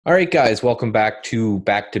All right, guys, welcome back to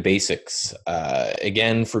Basics.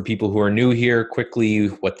 Again, for people who are new here, quickly,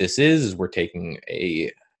 what this is we're taking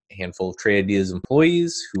a handful of Trade Ideas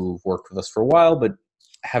employees who've worked with us for a while, but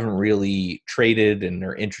haven't really traded and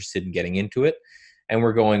are interested in getting into it. And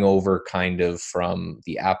we're going over kind of from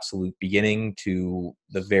the absolute beginning to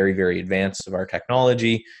the very, very advanced of our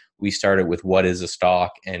technology. We started with what is a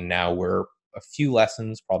stock, and now we're a few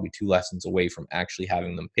lessons, probably 2 lessons away from actually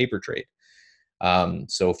having them paper trade.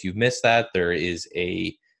 So if you've missed that, there is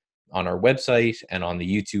on our website and on the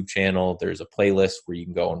YouTube channel, there's a playlist where you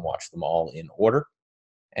can go and watch them all in order.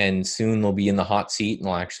 And soon they'll be in the hot seat and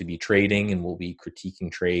they'll actually be trading, and we'll be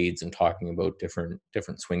critiquing trades and talking about different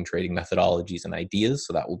swing trading methodologies and ideas.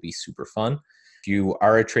 So that will be super fun. If you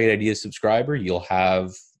are a Trade Ideas subscriber, you'll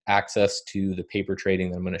have access to the paper trading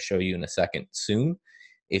that I'm going to show you in a second soon.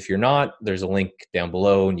 If you're not, there's a link down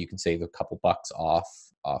below and you can save a couple bucks off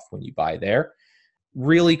when you buy there.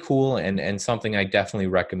 Really cool and something I definitely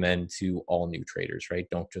recommend to all new traders, right?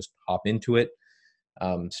 Don't just hop into it.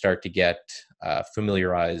 Start to get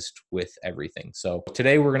familiarized with everything. So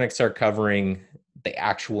today we're going to start covering the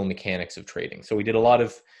actual mechanics of trading. So we did a lot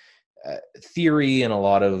of theory and a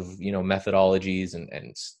lot of methodologies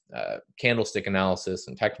and candlestick analysis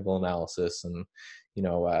and technical analysis and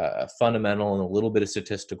fundamental and a little bit of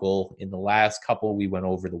statistical. In the last couple, we went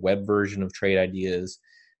over the web version of Trade Ideas,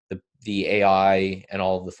 the AI, and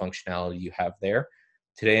all of the functionality you have there.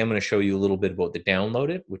 Today, I'm going to show you a little bit about the download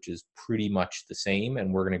it, which is pretty much the same.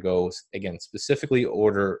 And we're going to go, again, specifically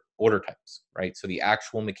order types, right? So the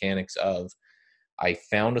actual mechanics of, I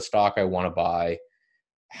found a stock I want to buy.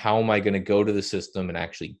 How am I going to go to the system and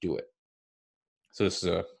actually do it? So this is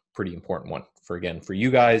a pretty important one for you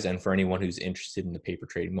guys and for anyone who's interested in the paper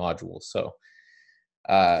trading module. So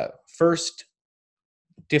first,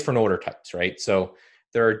 different order types, right? So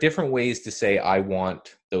there are different ways to say I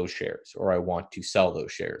want those shares or I want to sell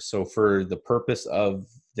those shares. So for the purpose of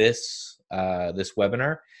this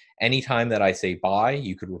webinar, anytime that I say buy,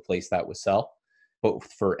 you could replace that with sell.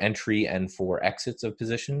 Both for entry and for exits of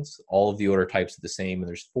positions, all of the order types are the same. And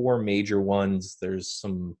there's 4 major ones. There's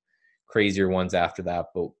some crazier ones after that,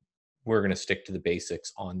 but we're going to stick to the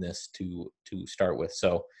basics on this to start with.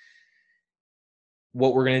 So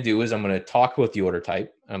what we're going to do is I'm going to talk about the order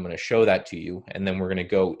type. I'm going to show that to you. And then we're going to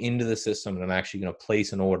go into the system and I'm actually going to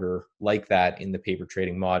place an order like that in the paper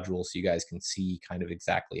trading module so you guys can see kind of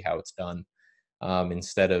exactly how it's done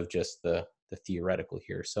instead of just the theoretical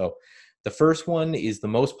here. So the first one is the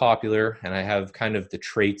most popular, and I have kind of the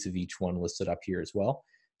traits of each one listed up here as well.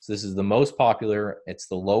 So this is the most popular, it's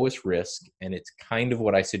the lowest risk, and it's kind of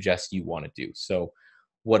what I suggest you want to do. So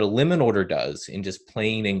what a limit order does in just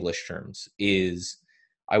plain English terms is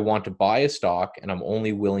I want to buy a stock and I'm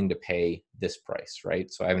only willing to pay this price, right?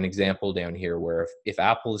 So I have an example down here where if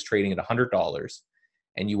Apple is trading at $100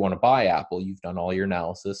 and you want to buy Apple, you've done all your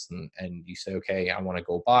analysis and you say, okay, I want to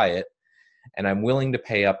go buy it and I'm willing to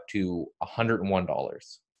pay up to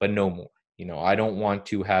 $101, but no more. I don't want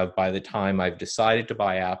to have, by the time I've decided to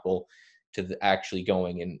buy Apple, to actually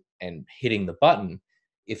going and hitting the button,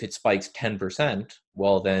 if it spikes 10%,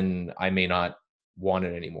 well, then I may not want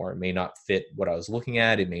it anymore. It may not fit what I was looking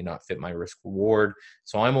at. It may not fit my risk reward.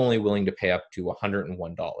 So I'm only willing to pay up to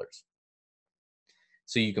 $101.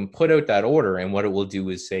 So you can put out that order, and what it will do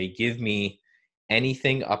is say, give me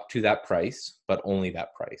anything up to that price, but only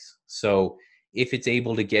that price. So if it's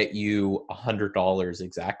able to get you $100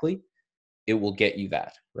 exactly, it will get you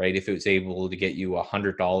that, right? If it's able to get you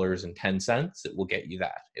 $100.10, it will get you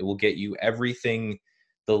that. It will get you everything,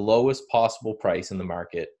 the lowest possible price in the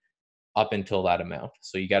market up until that amount.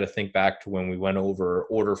 So you got to think back to when we went over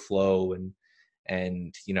order flow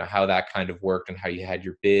and how that kind of worked and how you had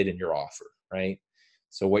your bid and your offer, right?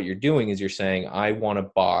 So what you're doing is you're saying, I want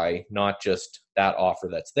to buy not just that offer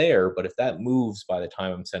that's there, but if that moves by the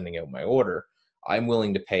time I'm sending out my order, I'm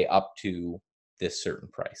willing to pay up to this certain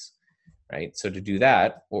price, right? So to do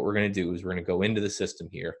that, what we're going to do is we're going to go into the system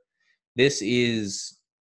here. This is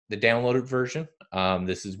the downloaded version.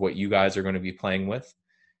 This is what you guys are going to be playing with.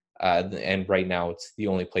 And right now, it's the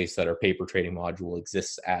only place that our paper trading module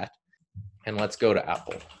exists at. And let's go to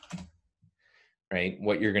Apple. Right?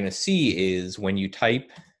 What you're going to see is when you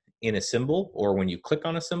type in a symbol or when you click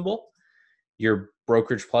on a symbol, your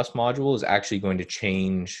Brokerage Plus module is actually going to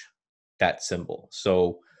change that symbol.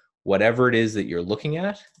 So whatever it is that you're looking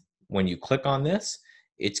at, when you click on this,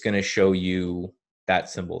 it's going to show you that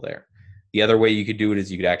symbol there. The other way you could do it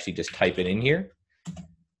is you could actually just type it in here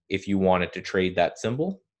if you wanted to trade that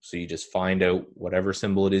symbol. So you just find out whatever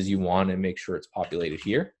symbol it is you want and make sure it's populated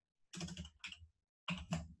here.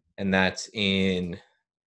 And that's in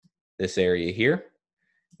this area here.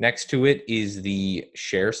 Next to it is the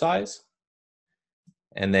share size.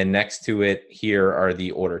 And then next to it here are the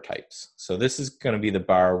order types. So this is going to be the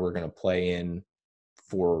bar we're going to play in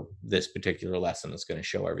for this particular lesson. It's going to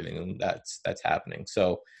show everything that's happening.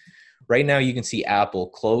 So right now you can see Apple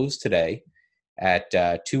closed today at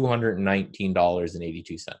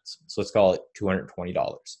 $219.82. So let's call it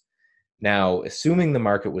 $220. Now, assuming the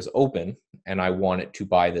market was open and I wanted to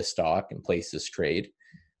buy this stock and place this trade,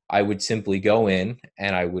 I would simply go in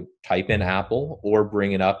and I would type in Apple or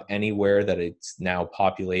bring it up anywhere that it's now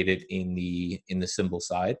populated in the symbol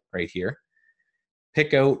side right here.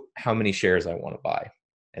 Pick out how many shares I want to buy.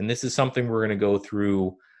 And this is something we're going to go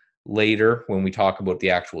through later when we talk about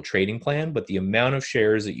the actual trading plan, but the amount of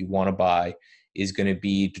shares that you want to buy is going to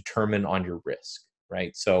be determined on your risk,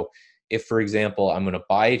 right? So if, for example, I'm going to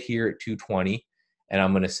buy it here at 220 and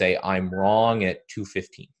I'm going to say I'm wrong at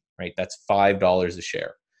 215, right? That's $5 a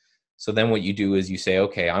share. So then what you do is you say,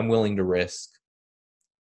 okay, I'm willing to risk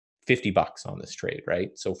 $50 on this trade, right?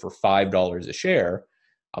 So for $5 a share,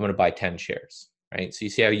 I'm going to buy 10 shares, right? So you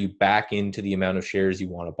see how you back into the amount of shares you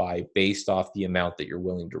want to buy based off the amount that you're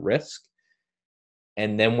willing to risk.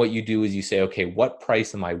 And then what you do is you say, okay, what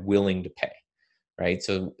price am I willing to pay, right?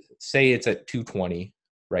 So say it's at 220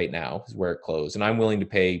 right now is where it closed, and I'm willing to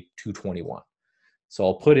pay 221. So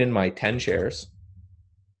I'll put in my 10 shares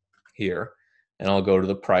here, and I'll go to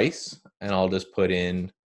the price and I'll just put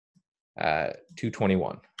in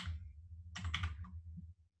 221.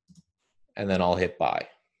 And then I'll hit buy.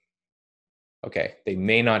 Okay, they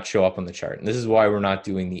may not show up on the chart. And this is why we're not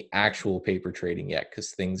doing the actual paper trading yet, because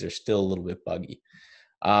things are still a little bit buggy.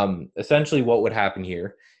 Essentially what would happen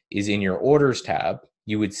here is in your orders tab,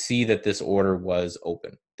 you would see that this order was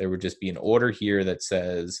open. There would just be an order here that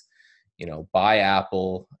says, buy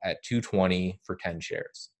Apple at 220 for 10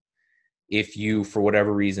 shares. If you, for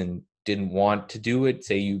whatever reason, didn't want to do it,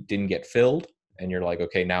 say you didn't get filled and you're like,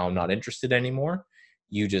 okay, now I'm not interested anymore,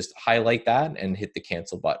 you just highlight that and hit the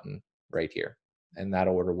cancel button right here. And that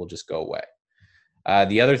order will just go away.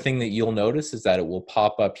 The other thing that you'll notice is that it will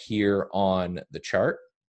pop up here on the chart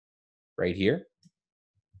right here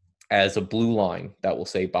as a blue line that will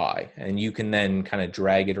say buy. And you can then kind of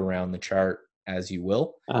drag it around the chart as you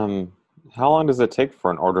will. How long does it take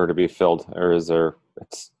for an order to be filled, or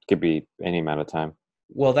it could be any amount of time?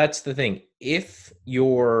 Well, that's the thing. If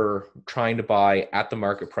you're trying to buy at the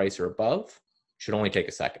market price or above, it should only take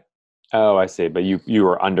a second. Oh, I see. But you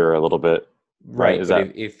were under a little bit, right? Right.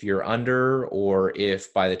 But if you're under, or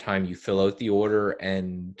if by the time you fill out the order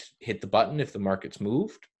and hit the button, if the market's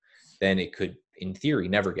moved, then it could, in theory,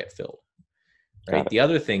 never get filled. Right. The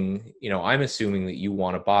other thing, I'm assuming that you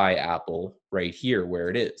want to buy Apple right here where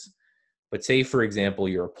it is. But say, for example,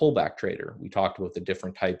 you're a pullback trader. We talked about the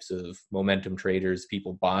different types of momentum traders,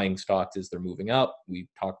 people buying stocks as they're moving up. We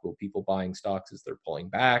talked about people buying stocks as they're pulling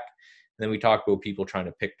back. And then we talked about people trying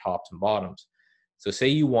to pick tops and bottoms. So say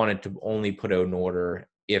you wanted to only put out an order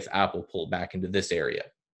if Apple pulled back into this area.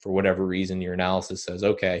 For whatever reason, your analysis says,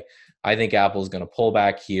 okay, I think Apple's going to pull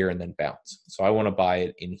back here and then bounce. So I want to buy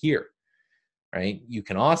it in here, right? You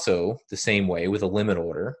can also, the same way with a limit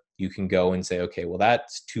order, you can go and say, okay, well,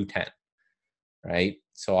 that's 210. Right?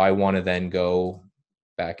 So I want to then go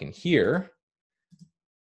back in here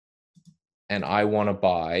and I want to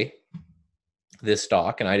buy this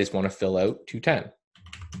stock and I just want to fill out 210.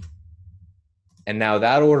 And now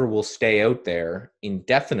that order will stay out there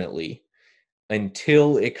indefinitely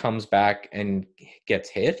until it comes back and gets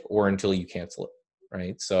hit or until you cancel it,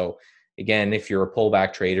 right? So again, if you're a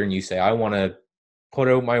pullback trader and you say, I want to put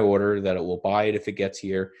out my order that it will buy it if it gets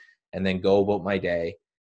here and then go about my day,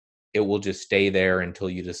 it will just stay there until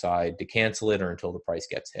you decide to cancel it or until the price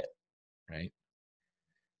gets hit, right?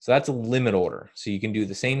 So that's a limit order. So you can do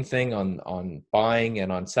the same thing on buying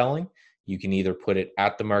and on selling. You can either put it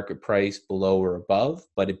at the market price, below or above,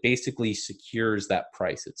 but it basically secures that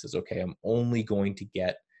price. It says, okay, I'm only going to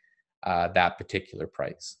get that particular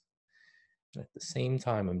price. And at the same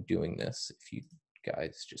time I'm doing this, if you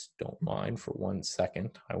guys just don't mind for 1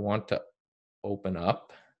 second, I want to open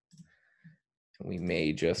up. We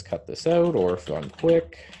may just cut this out, or if I'm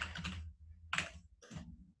quick,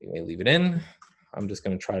 you may leave it in. I'm just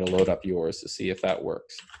going to try to load up yours to see if that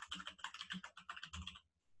works.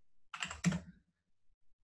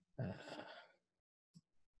 And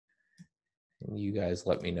you guys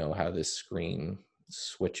let me know how this screen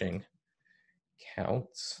switching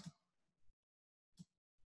counts.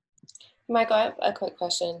 Michael, I have a quick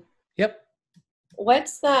question. Yep.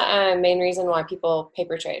 What's the main reason why people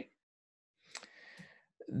paper trade?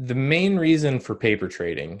 The main reason for paper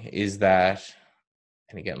trading is that,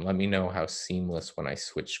 and again, let me know how seamless when I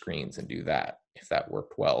switch screens and do that. if that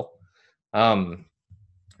worked well.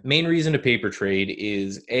 Main reason to paper trade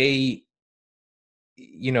is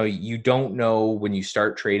you don't know when you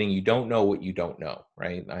start trading, you don't know what you don't know,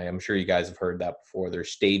 right? I am sure you guys have heard that before.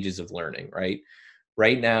 There's stages of learning, right?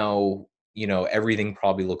 Right now, everything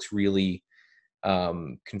probably looks really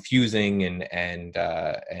confusing and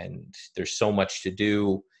there's so much to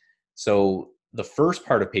do. So the first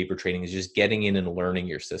part of paper trading is just getting in and learning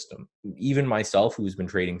your system. Even myself, who's been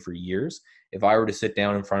trading for years, if I were to sit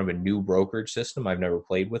down in front of a new brokerage system I've never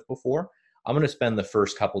played with before, I'm going to spend the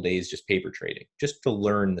first couple days just paper trading, just to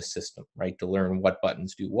learn the system, right? To learn what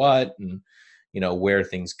buttons do what and, where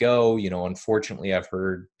things go. Unfortunately, I've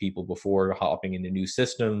heard people before hopping into new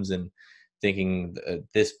systems and thinking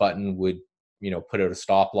this button would, put out a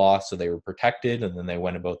stop loss so they were protected, and then they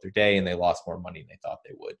went about their day and they lost more money than they thought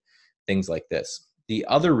they would. Things like this. The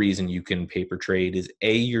other reason you can paper trade is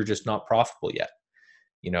you're just not profitable yet.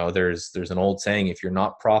 There's an old saying, if you're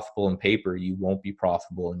not profitable in paper, you won't be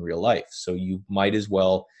profitable in real life. So you might as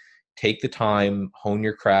well take the time, hone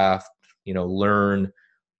your craft, learn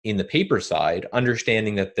in the paper side,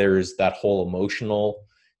 understanding that there's that whole emotional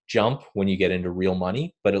jump when you get into real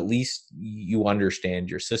money, but at least you understand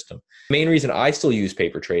your system. The main reason I still use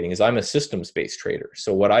paper trading is I'm a systems-based trader.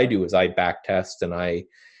 So what I do is I back test and I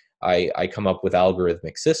come up with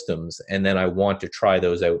algorithmic systems, and then I want to try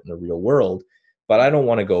those out in the real world. But I don't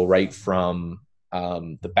want to go right from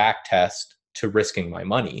the back test to risking my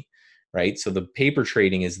money, right? So the paper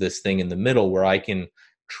trading is this thing in the middle where I can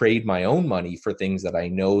trade my own money for things that I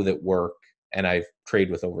know that work and I've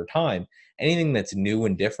traded with over time. Anything that's new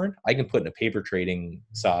and different, I can put in a paper trading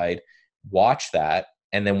side, watch that,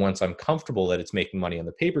 and then once I'm comfortable that it's making money on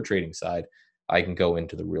the paper trading side, I can go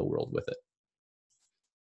into the real world with it.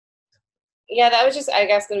 Yeah, that was just, I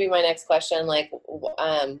guess, going to be my next question. Like,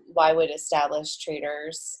 why would established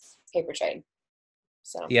traders paper trade?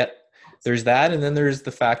 So yeah, there's that, and then there's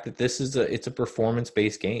the fact that it's a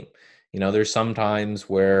performance-based game. There's some times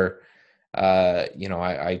where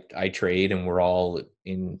I trade and we're all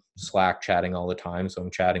in Slack chatting all the time. So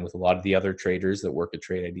I'm chatting with a lot of the other traders that work at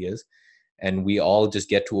Trade Ideas, and we all just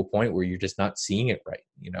get to a point where you're just not seeing it right.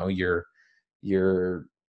 You're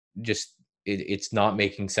just it's not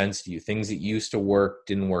making sense to you. Things that used to work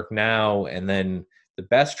didn't work now. And then the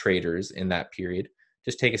best traders in that period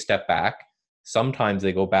just take a step back. Sometimes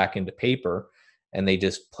they go back into paper and they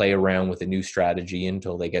just play around with a new strategy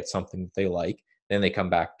until they get something that they like. Then they come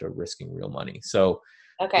back to risking real money. So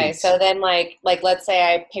okay, so then like let's say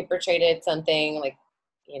I paper traded something like,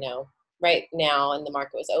 right now and the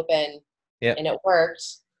market was open, yeah, and it worked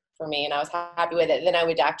for me and I was happy with it, then I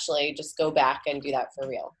would actually just go back and do that for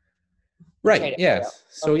real. Right. Yes.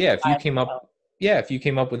 So yeah, if you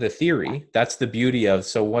came up with a theory, that's the beauty of,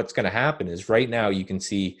 so what's going to happen is right now you can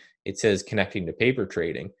see it says connecting to paper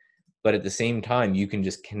trading, but at the same time, you can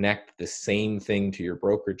just connect the same thing to your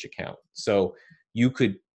brokerage account. So you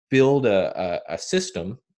could build a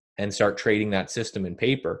system and start trading that system in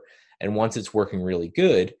paper. And once it's working really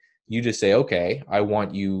good, you just say, okay, I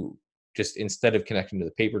want you just, instead of connecting to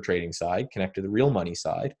the paper trading side, connect to the real money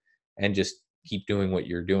side and just keep doing what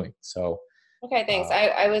you're doing. So okay, thanks.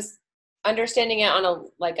 I was understanding it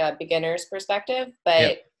on a beginner's perspective,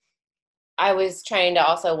 but I was trying to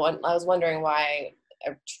also I was wondering why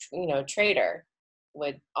a trader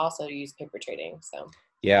would also use paper trading. So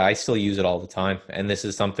yeah, I still use it all the time, and this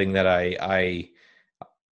is something that I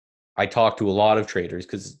talk to a lot of traders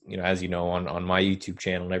because, as you know, on my YouTube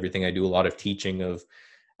channel and everything, I do a lot of teaching of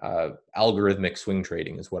algorithmic swing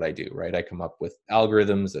trading is what I do, right? I come up with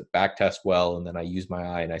algorithms that back test well, and then I use my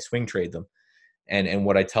eye and I swing trade them. And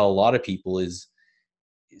what I tell a lot of people is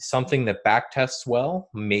something that back tests well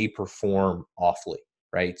may perform awfully,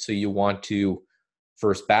 right? So you want to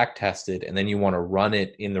first back test it, and then you want to run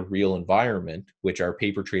it in the real environment, which our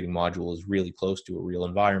paper trading module is really close to a real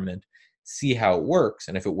environment, see how it works.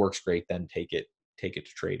 And if it works great, then take it to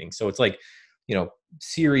trading. So it's like,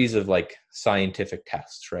 series of like scientific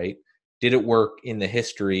tests, right? Did it work in the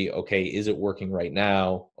history? Okay. Is it working right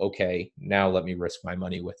now? Okay. Now let me risk my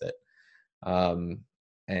money with it. And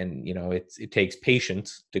it takes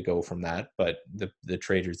patience to go from that, but the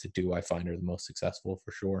traders that do, I find, are the most successful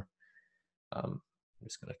for sure. I'm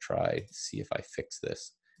just going to try to see if I fix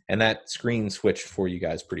this. And that screen switched for you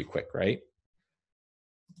guys pretty quick, right?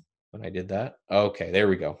 When I did that. Okay, there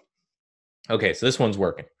we go. Okay, so this one's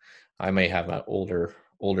working. I may have an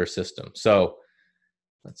older system. So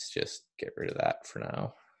let's just get rid of that for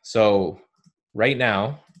now. So right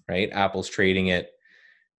now, right, Apple's trading at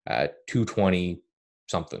 220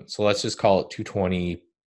 something. So let's just call it 220,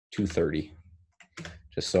 230,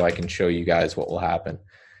 just so I can show you guys what will happen.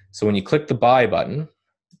 So when you click the buy button,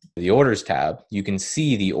 the orders tab, you can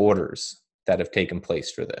see the orders that have taken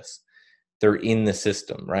place for this. They're in the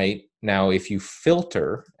system, right? Now, if you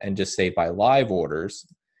filter and just say by live orders,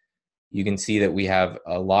 you can see that we have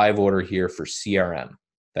a live order here for CRM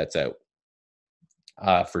that's out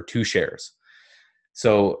for 2 shares.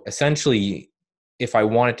 So essentially, if I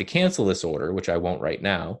wanted to cancel this order, which I won't right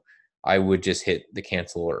now, I would just hit the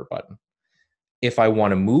cancel order button. If I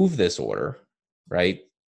want to move this order, right,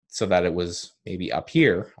 so that it was maybe up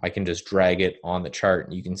here, I can just drag it on the chart,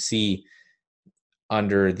 and you can see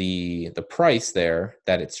under the price there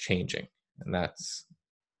that it's changing. And that's,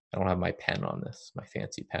 I don't have my pen on this, my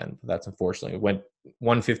fancy pen, but that's unfortunately, it went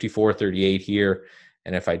 154.38 here.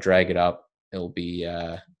 And if I drag it up, it'll be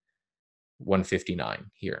 159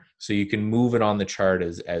 here. So you can move it on the chart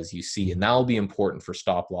as you see, and that will be important for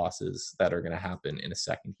stop losses that are going to happen in a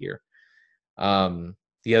second here.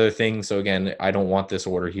 The other thing, so again, I don't want this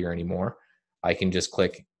order here anymore. I can just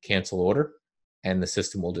click cancel order and the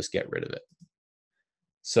system will just get rid of it.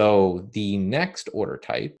 So the next order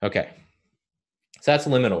type, okay. So that's a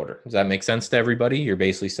limit order. Does that make sense to everybody? You're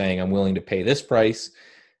basically saying I'm willing to pay this price.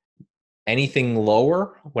 Anything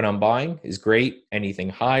lower when I'm buying is great. Anything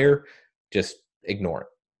higher, just ignore it,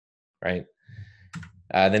 right?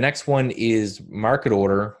 The next one is market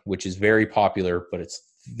order, which is very popular, but it's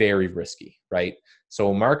very risky, right?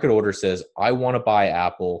 So a market order says, I want to buy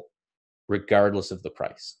Apple regardless of the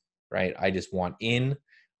price, right? I just want in.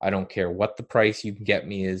 I don't care what the price you can get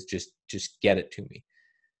me is, just get it to me.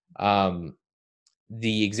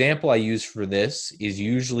 The example I use for this is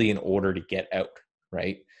usually an order to get out,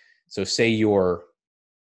 right? So say you're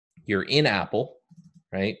in Apple,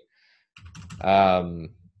 right?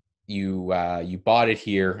 You bought it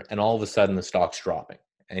here, and all of a sudden the stock's dropping,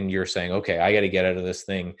 and you're saying, okay, I got to get out of this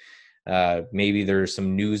thing. Maybe there's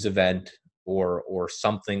some news event or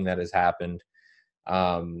something that has happened.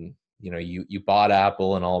 You bought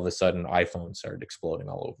Apple, and all of a sudden iPhone started exploding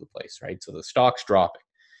all over the place, right? So the stock's dropping,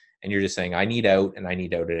 and you're just saying, I need out, and I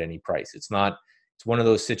need out at any price. It's one of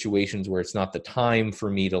those situations where it's not the time for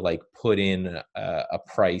me to like put in a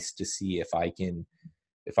price to see if I can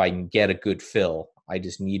get a good fill. I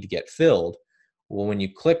just need to get filled. Well, when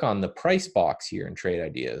you click on the price box here in Trade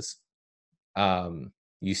Ideas,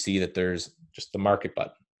 you see that there's just the market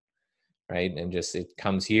button, right? And just it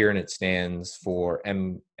comes here and it stands for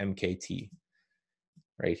MKT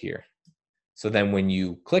right here. So then when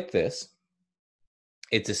you click this,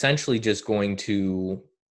 it's essentially just going to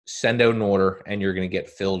send out an order and you're going to get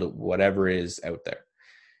filled at whatever is out there.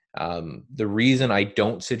 The reason I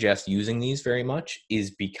don't suggest using these very much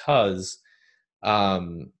is because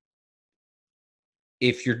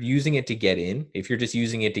if you're using it to get in, if you're just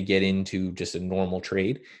using it to get into just a normal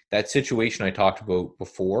trade, that situation I talked about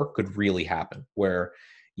before could really happen where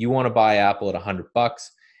you want to buy Apple at $100,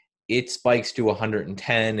 it spikes to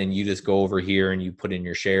 110 and you just go over here and you put in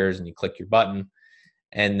your shares and you click your button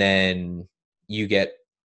and then you get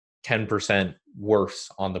 10% worse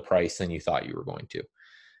on the price than you thought you were going to.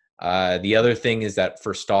 The other thing is that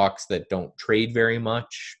for stocks that don't trade very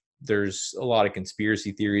much, there's a lot of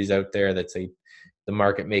conspiracy theories out there that say the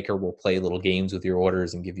market maker will play little games with your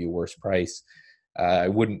orders and give you a worse price. I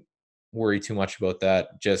wouldn't worry too much about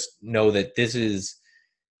that. Just know that this is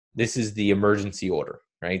the emergency order,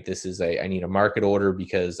 right? This is I need a market order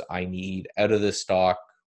because I need out of this stock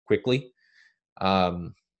quickly.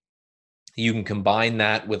 You can combine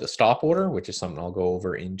that with a stop order, which is something I'll go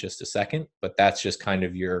over in just a second, but that's just kind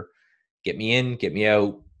of your get me in, get me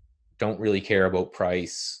out, don't really care about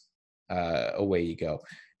price, away you go.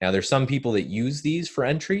 Now, there's some people that use these for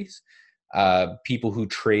entries, people who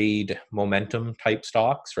trade momentum type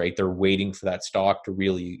stocks, right? They're waiting for that stock to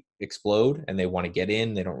really explode and they want to get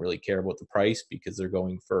in. They don't really care about the price because they're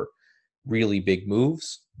going for really big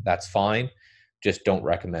moves. That's fine. Just don't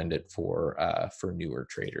recommend it for newer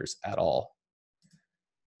traders at all.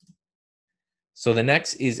 So the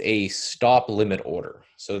next is a stop limit order.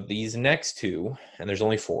 So these next two, and there's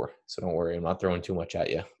only 4, so don't worry, I'm not throwing too much at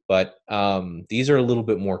you, but these are a little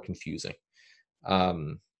bit more confusing.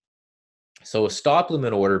 So a stop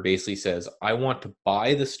limit order basically says, I want to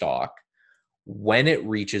buy the stock when it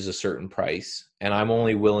reaches a certain price, and I'm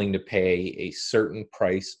only willing to pay a certain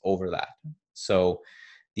price over that. So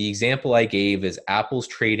the example I gave is Apple's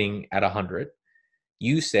trading at 100.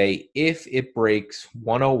 You say, if it breaks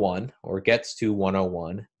 101 or gets to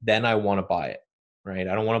 101, then I want to buy it, right?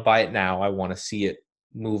 I don't want to buy it now. I want to see it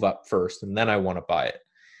move up first, and then I want to buy it.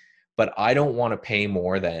 But I don't want to pay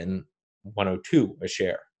more than 102 a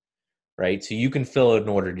share, right? So you can fill out an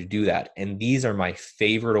order to do that. And these are my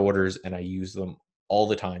favorite orders, and I use them all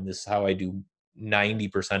the time. This is how I do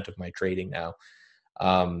 90% of my trading now.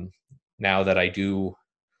 Now that I do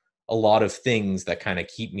a lot of things that kind of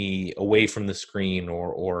keep me away from the screen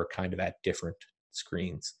or kind of at different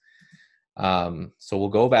screens. So we'll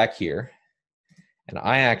go back here, and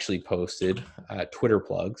I actually posted Twitter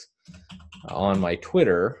plugs on my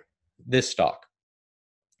Twitter, this stock.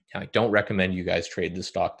 Now, I don't recommend you guys trade this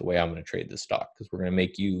stock the way I'm going to trade this stock, because we're going to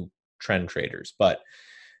make you trend traders. But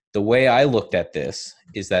the way I looked at this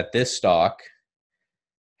is that this stock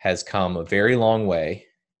has come a very long way,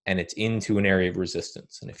 and it's into an area of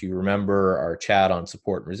resistance. And if you remember our chat on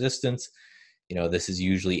support and resistance, this is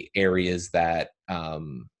usually areas that,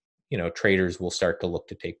 traders will start to look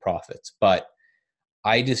to take profits. But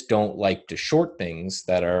I just don't like to short things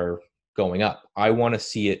that are going up. I want to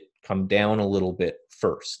see it come down a little bit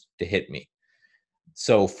first to hit me.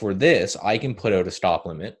 So for this, I can put out a stop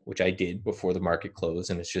limit, which I did before the market closed,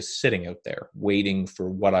 and it's just sitting out there waiting for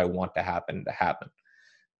what I want to happen.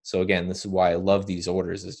 So again, this is why I love these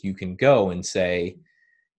orders, is you can go and say,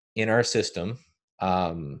 in our system,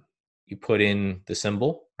 you put in the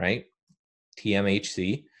symbol, right?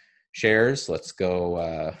 TMHC shares, let's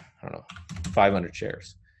go, 500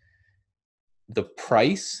 shares. The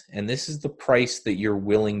price, and this is the price that you're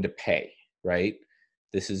willing to pay, right?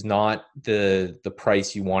 This is not the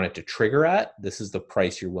price you want it to trigger at. This is the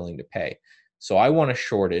price you're willing to pay. So I want to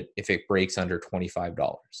short it if it breaks under $25,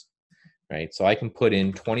 right? So I can put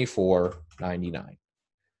in $24.99.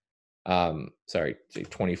 Say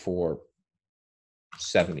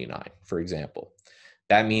 $24.79, for example.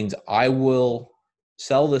 That means I will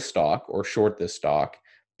sell this stock or short this stock,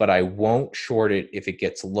 but I won't short it if it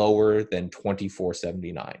gets lower than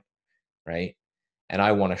 $24.79, right? And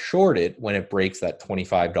I want to short it when it breaks that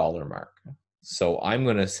 $25 mark. So I'm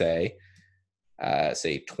going to say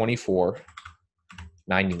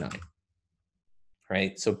 $24.99,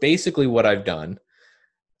 right? So basically what I've done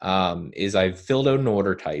is I've filled out an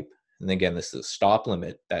order type. And again, this is a stop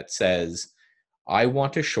limit that says I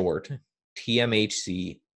want to short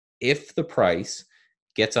TMHC if the price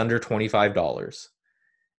gets under $25,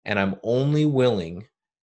 and I'm only willing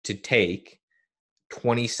to take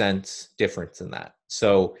 20 cents difference in that.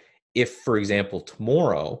 So if, for example,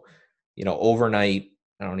 tomorrow, overnight,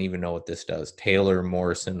 I don't even know what this does, Taylor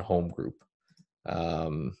Morrison Home Group.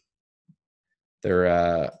 They're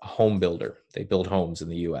a home builder. They build homes in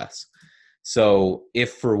the US. So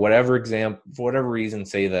if for whatever reason,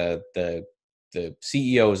 say the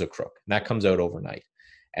CEO is a crook, and that comes out overnight,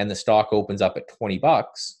 and the stock opens up at $20,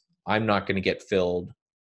 I'm not going to get filled.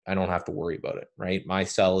 I don't have to worry about it, right? My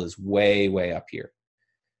sell is way, way up here,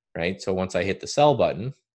 right? So once I hit the sell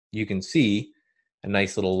button, you can see a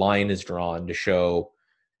nice little line is drawn to show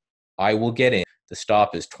I will get in. The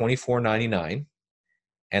stop is $24.99,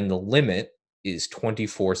 and the limit is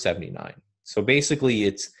 $24.79. So basically,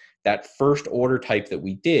 it's that first order type that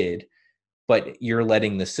we did, but you're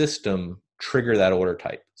letting the system trigger that order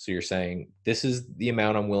type. So you're saying, this is the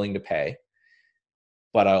amount I'm willing to pay,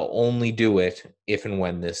 but I'll only do it if and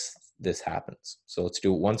when this happens. So let's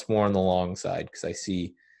do it once more on the long side, because I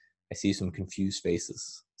see some confused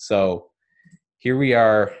faces. So here we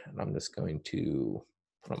are, and I'm just going to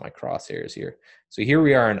put on my crosshairs here. So here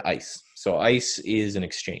we are in ICE. So ICE is an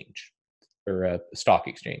exchange, or a stock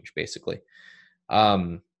exchange, basically.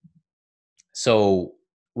 So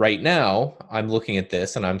right now I'm looking at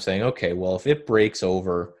this and I'm saying, okay, well, if it breaks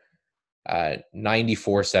over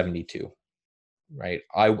 94.72, right,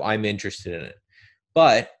 I'm interested in it.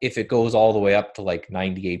 But if it goes all the way up to like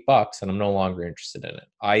 $98, and I'm no longer interested in it,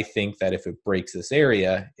 I think that if it breaks this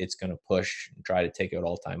area, it's going to push and try to take out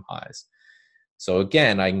all-time highs. So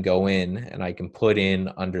again, I can go in and I can put in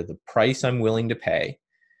under the price I'm willing to pay,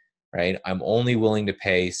 right? I'm only willing to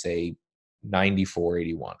pay, say,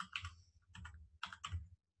 $94.81,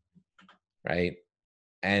 right?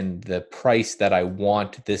 And the price that I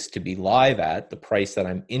want this to be live at, the price that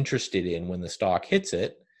I'm interested in when the stock hits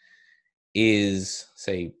it, is,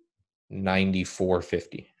 say,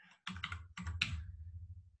 $94.50.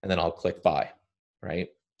 And then I'll click buy, right?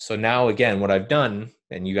 So now, again, what I've done,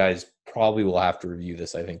 and you guys probably will have to review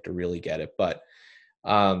this, I think, to really get it, but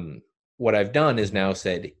what I've done is now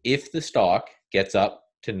said, if the stock gets up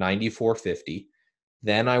to $94.50,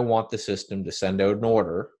 then I want the system to send out an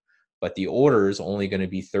order, but the order is only going to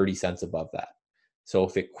be 30 cents above that. So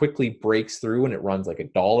if it quickly breaks through and it runs like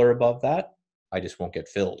 $1 above that, I just won't get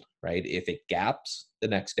filled, right? If it gaps the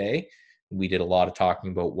next day, we did a lot of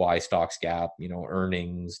talking about why stocks gap,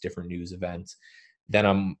 earnings, different news events, then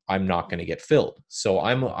I'm not going to get filled. So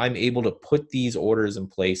I'm able to put these orders in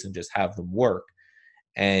place and just have them work.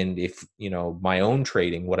 And if, my own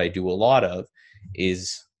trading, what I do a lot of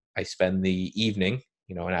is I spend the evening,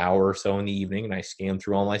 an hour or so in the evening, and I scan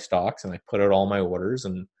through all my stocks and I put out all my orders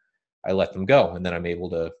and I let them go. And then I'm able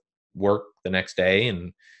to work the next day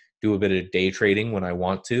and do a bit of day trading when I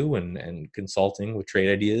want to, and consulting with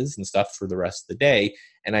trade ideas and stuff for the rest of the day.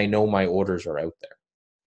 And I know my orders are out there.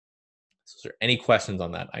 So is there any questions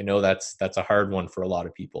on that? I know that's a hard one for a lot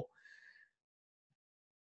of people.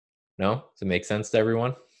 No? Does it make sense to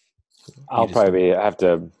everyone? I'll probably have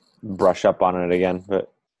to brush up on it again,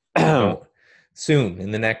 but soon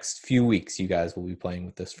in the next few weeks, you guys will be playing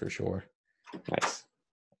with this for sure. Nice.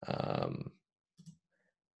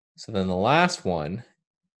 So then the last one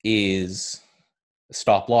is a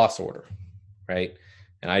stop loss order, right?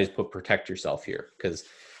 And I just put protect yourself here because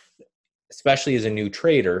especially as a new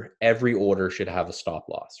trader, every order should have a stop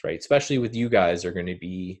loss, right? Especially with you guys are going to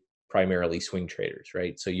be primarily swing traders,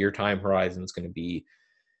 right? So your time horizon is going to be,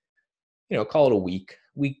 call it a week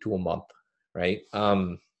to a month, right?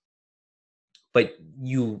 But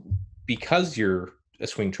because you're a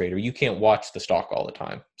swing trader, you can't watch the stock all the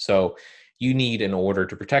time. So you need an order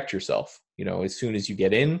to protect yourself. As soon as you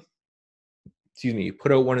get in, you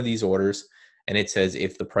put out one of these orders and it says,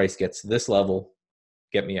 if the price gets to this level,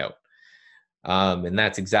 get me out. And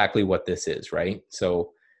that's exactly what this is, right?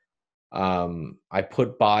 So I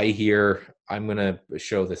put buy here. I'm going to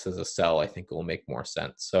show this as a sell. I think it will make more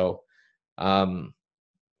sense. So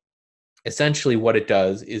essentially what it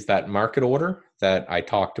does is that market order that I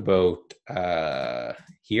talked about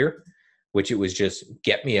here, which it was just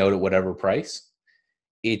get me out at whatever price.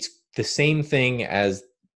 It's the same thing as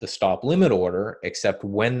the stop limit order, except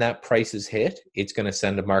when that price is hit, it's going to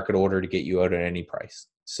send a market order to get you out at any price.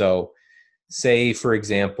 So say, for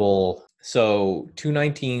example,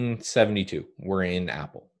 219.72, we're in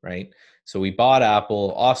Apple, right? So we bought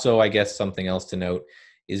Apple. Also, I guess something else to note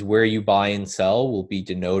is where you buy and sell will be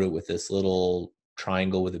denoted with this little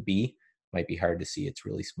triangle with a B. Might be hard to see, it's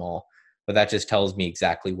really small, but that just tells me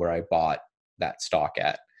exactly where I bought that stock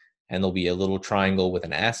at. And there'll be a little triangle with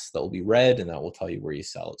an S that will be red, and that will tell you where you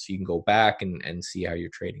sell it. So you can go back and see how your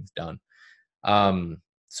trading's done.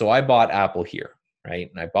 So I bought Apple here, right?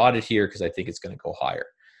 And I bought it here because I think it's going to go higher.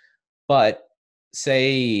 But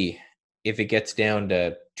say if it gets down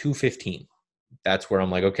to 215, that's where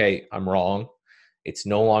I'm like, okay, I'm wrong. It's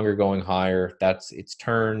no longer going higher. It's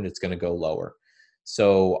turned. It's going to go lower.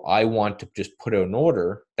 So I want to just put out an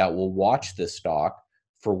order that will watch this stock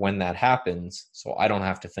for when that happens, so I don't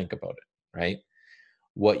have to think about it, right?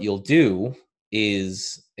 What you'll do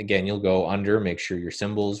is, again, you'll go under, make sure your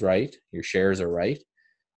symbol's right, your shares are right.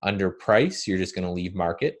 Under price, you're just going to leave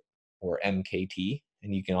market or MKT.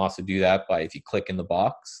 And you can also do that by, if you click in the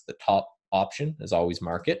box, the top option is always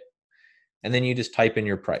market. And then you just type in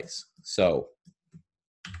your price. So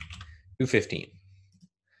 215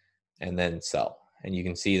 and then sell. And you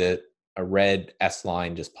can see that a red S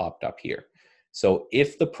line just popped up here. So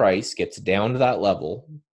if the price gets down to that level,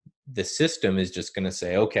 the system is just going to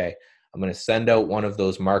say, okay, I'm going to send out one of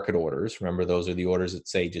those market orders. Remember, those are the orders that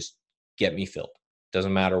say, just get me filled.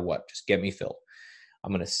 Doesn't matter what, just get me filled.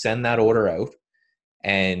 I'm going to send that order out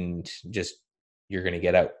and just, you're going to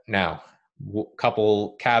get out. Now, a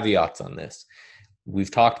couple caveats on this.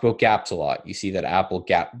 We've talked about gaps a lot. You see that Apple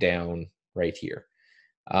gap down right here.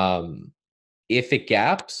 If it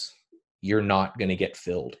gaps, you're not going to get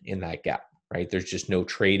filled in that gap, right? There's just no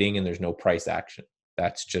trading and there's no price action.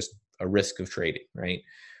 That's just a risk of trading, right?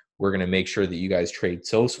 We're going to make sure that you guys trade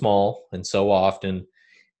so small and so often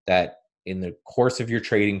that in the course of your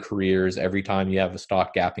trading careers, every time you have a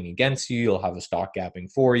stock gapping against you, you'll have a stock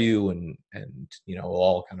gapping for you, and it'll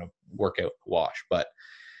all kind of work out the wash. But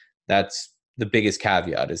that's the biggest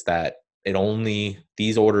caveat, is that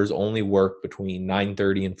these orders only work between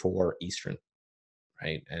 9:30 and 4 Eastern,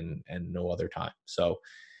 right? And no other time. So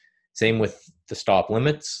same with the stop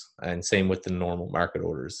limits and same with the normal market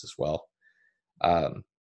orders as well.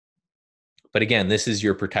 But again, this is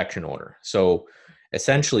your protection order. So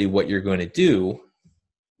essentially what you're going to do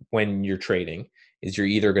when you're trading is you're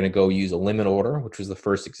either going to go use a limit order, which was the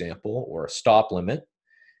first example, or a stop limit,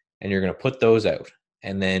 and you're going to put those out.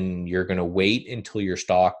 And then you're going to wait until your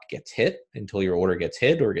stock gets hit, until your order gets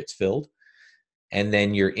hit or gets filled. And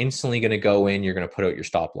then you're instantly going to go in, you're going to put out your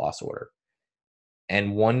stop loss order.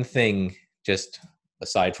 And one thing, just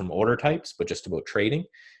aside from order types, but just about trading,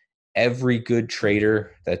 every good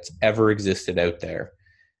trader that's ever existed out there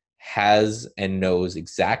has and knows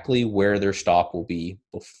exactly where their stop will be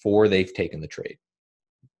before they've taken the trade.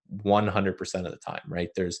 100% of the time, right?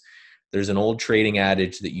 There's an old trading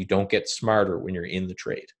adage that you don't get smarter when you're in the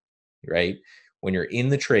trade, right? When you're in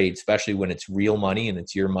the trade, especially when it's real money and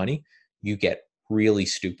it's your money, you get really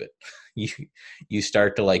stupid. you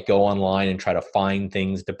start to like go online and try to find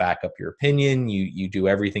things to back up your opinion. You do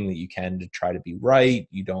everything that you can to try to be right.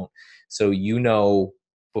 You don't, so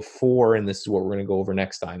before, and this is what we're going to go over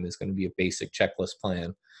next time, is going to be a basic checklist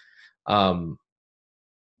plan,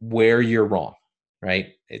 where you're wrong,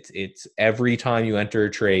 right? It's every time you enter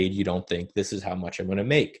a trade, you don't think this is how much I'm going to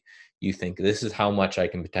make. You think this is how much I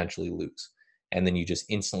can potentially lose. And then you just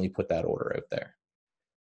instantly put that order out there.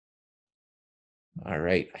 All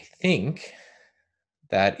right. I think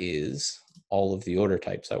that is all of the order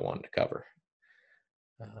types I wanted to cover.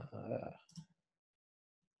 Let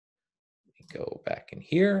me go back in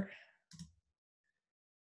here.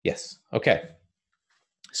 Yes. Okay.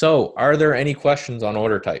 So are there any questions on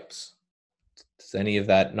order types? Does any of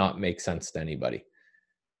that not make sense to anybody?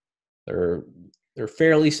 They're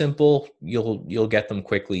fairly simple. You'll get them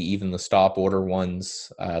quickly. Even the stop order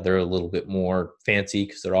ones, they're a little bit more fancy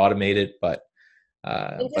because they're automated, but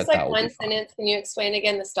just like one sentence, can you explain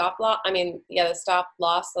again the stop loss? I mean, yeah, the stop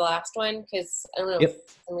loss, the last one, because I don't know if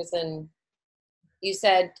for some reason you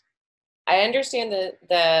said, I understand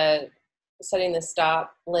the setting the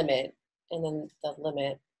stop limit and then the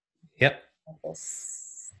limit. Yep. The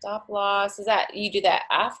stop loss, is that you do that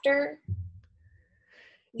after?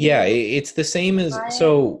 Yeah, it's the same as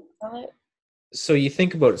so you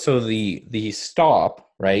think about, so the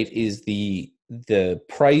stop, right, is the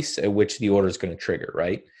price at which the order is going to trigger,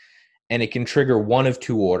 right? And it can trigger one of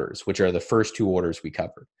two orders, which are the first two orders we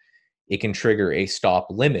covered. It can trigger a stop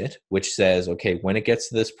limit, which says, okay, when it gets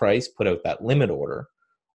to this price, put out that limit order,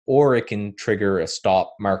 or it can trigger a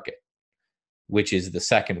stop market, which is the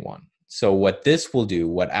second one. So what this will do,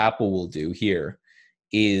 what Apple will do here,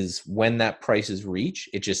 is when that price is reached,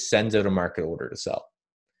 it just sends out a market order to sell.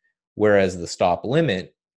 Whereas the stop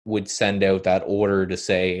limit would send out that order to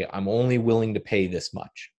say, I'm only willing to pay this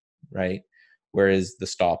much, right? Whereas the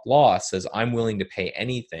stop loss says, I'm willing to pay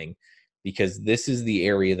anything because this is the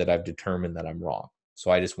area that I've determined that I'm wrong.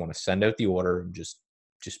 So I just want to send out the order and just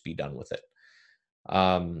be done with it.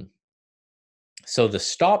 So the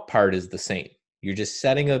stop part is the same. You're just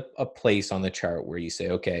setting a place on the chart where you say,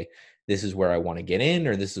 okay, this is where I want to get in,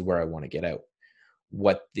 or this is where I want to get out.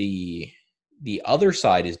 What the other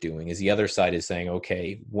side is doing is the other side is saying,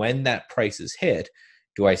 okay, when that price is hit,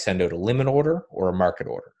 do I send out a limit order or a market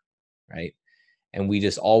order, right? And we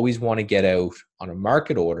just always want to get out on a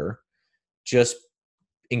market order just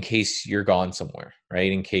in case you're gone somewhere,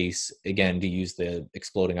 right? In case, again, to use the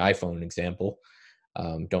exploding iPhone example,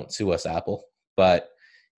 don't sue us, Apple, but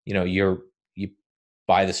you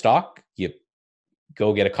buy the stock, you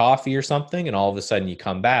go get a coffee or something, and all of a sudden you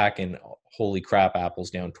come back and holy crap, Apple's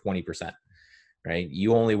down 20%, right?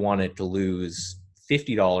 You only wanted to lose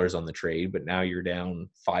 $50 on the trade, but now you're down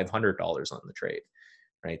 $500 on the trade,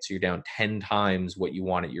 right? So you're down 10 times what you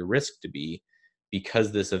wanted your risk to be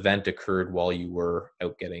because this event occurred while you were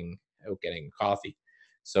out getting coffee.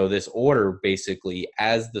 So this order, basically,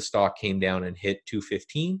 as the stock came down and hit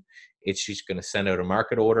 215, it's just going to send out a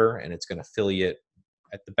market order and it's going to fill you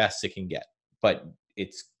at the best it can get, but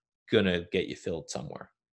it's going to get you filled somewhere.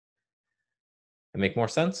 That make more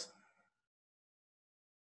sense?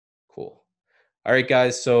 Cool. All right,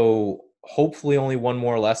 guys. So hopefully only one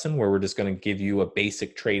more lesson where we're just going to give you a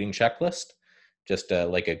basic trading checklist, just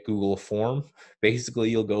like a Google form. Basically,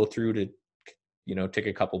 you'll go through to, tick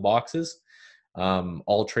a couple boxes.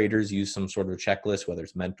 All traders use some sort of checklist, whether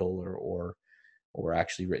it's mental or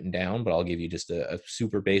actually written down, but I'll give you just a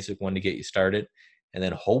super basic one to get you started. And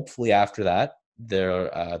then hopefully after that,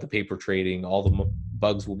 the paper trading, all the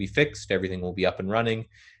bugs will be fixed, everything will be up and running,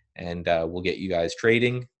 and we'll get you guys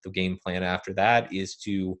trading. The game plan after that is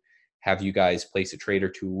to have you guys place a trade or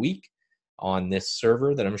two a week on this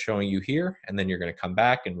server that I'm showing you here, and then you're going to come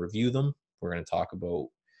back and review them. We're going to talk about,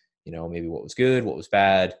 maybe what was good, what was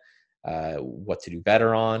bad, what to do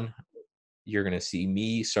better on. You're going to see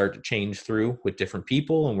me start to change through with different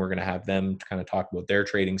people, and we're going to have them kind of talk about their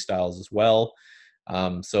trading styles as well.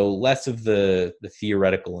 So less of the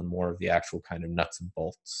theoretical and more of the actual kind of nuts and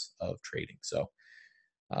bolts of trading. So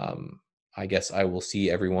I guess I will see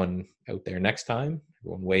everyone out there next time.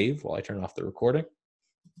 Everyone wave while I turn off the recording.